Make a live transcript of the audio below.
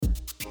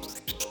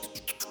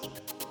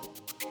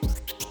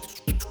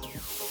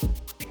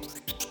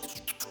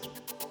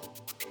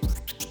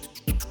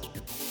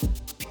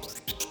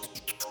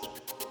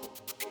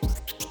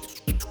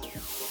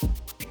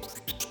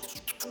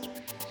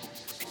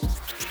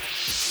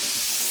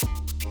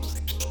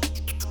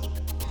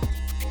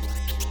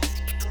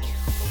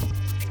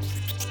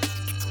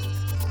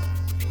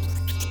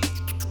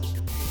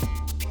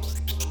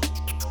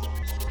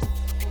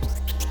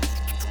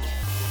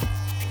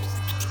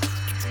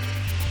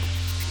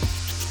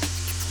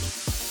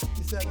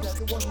That's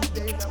the one who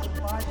gave that was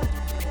Bible.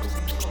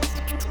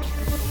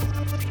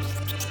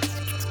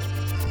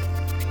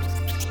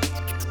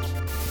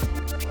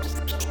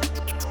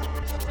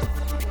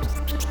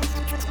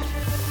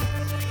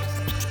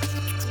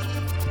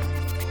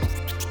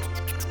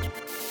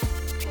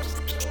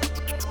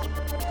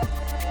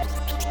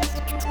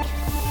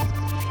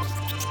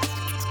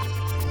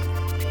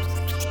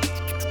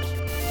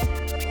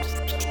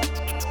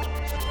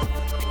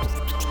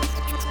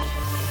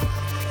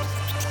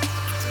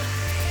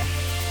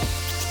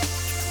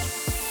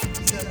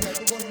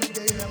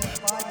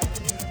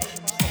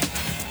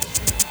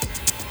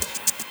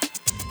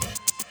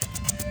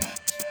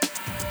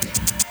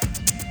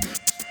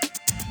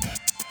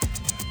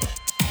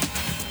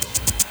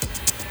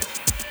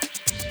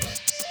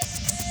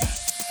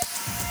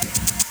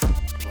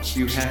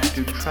 You have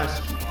to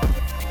trust.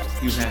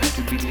 You have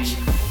to believe.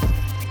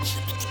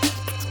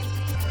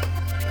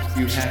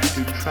 You have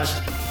to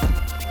trust.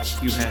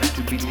 You have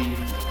to believe.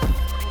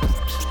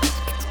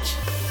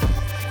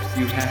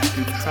 You have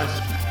to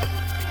trust.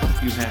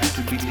 You have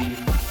to believe.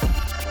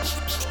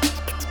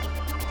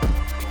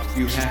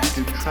 You have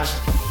to trust.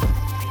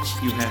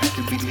 You have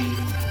to believe.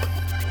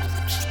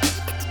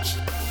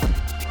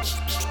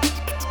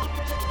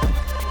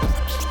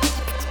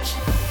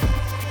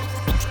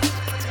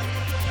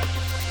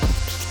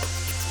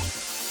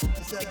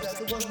 That's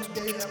the one who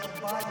gave that was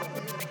Bible.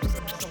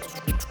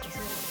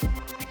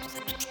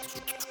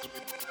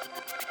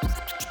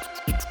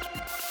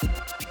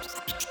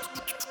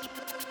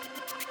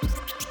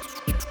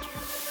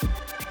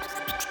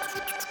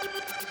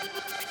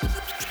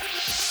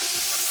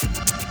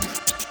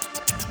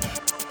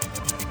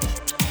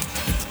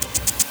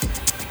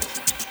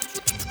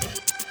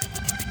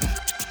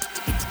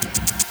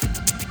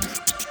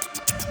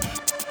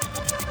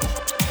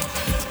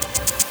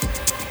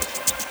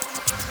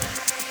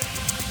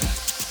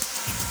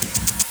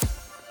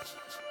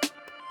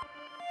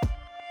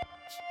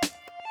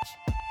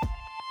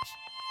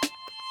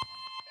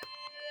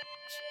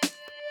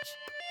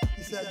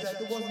 He said that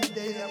there wasn't a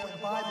day that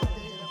went by that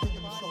they didn't think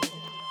of himself.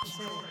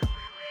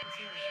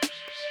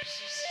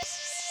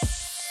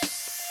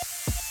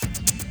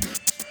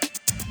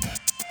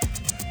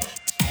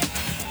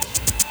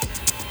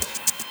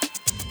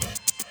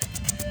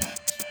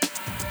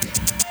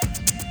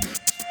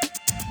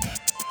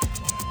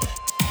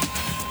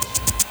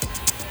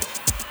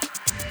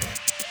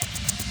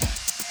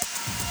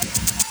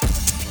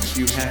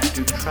 You have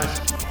to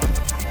trust.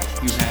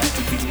 You have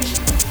to believe.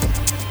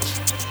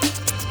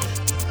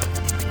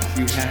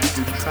 You have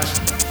to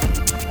trust.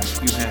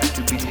 You have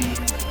to believe.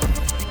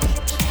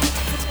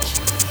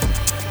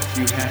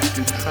 You have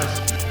to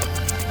trust.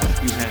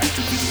 You have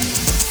to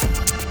believe.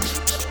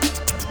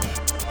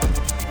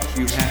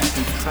 You have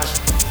to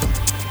trust.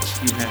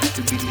 You have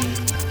to believe.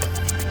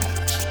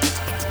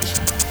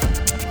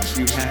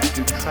 You have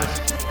to trust.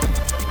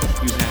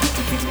 You have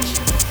to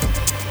believe.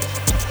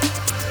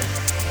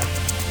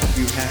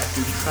 You have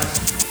to trust.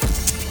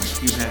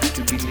 You have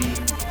to believe.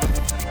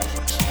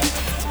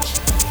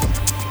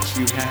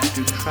 You have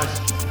to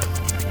trust.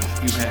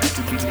 You have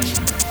to believe.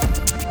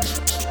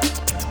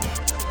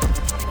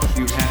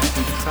 You have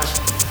to trust.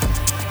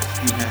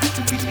 You have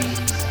to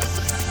believe.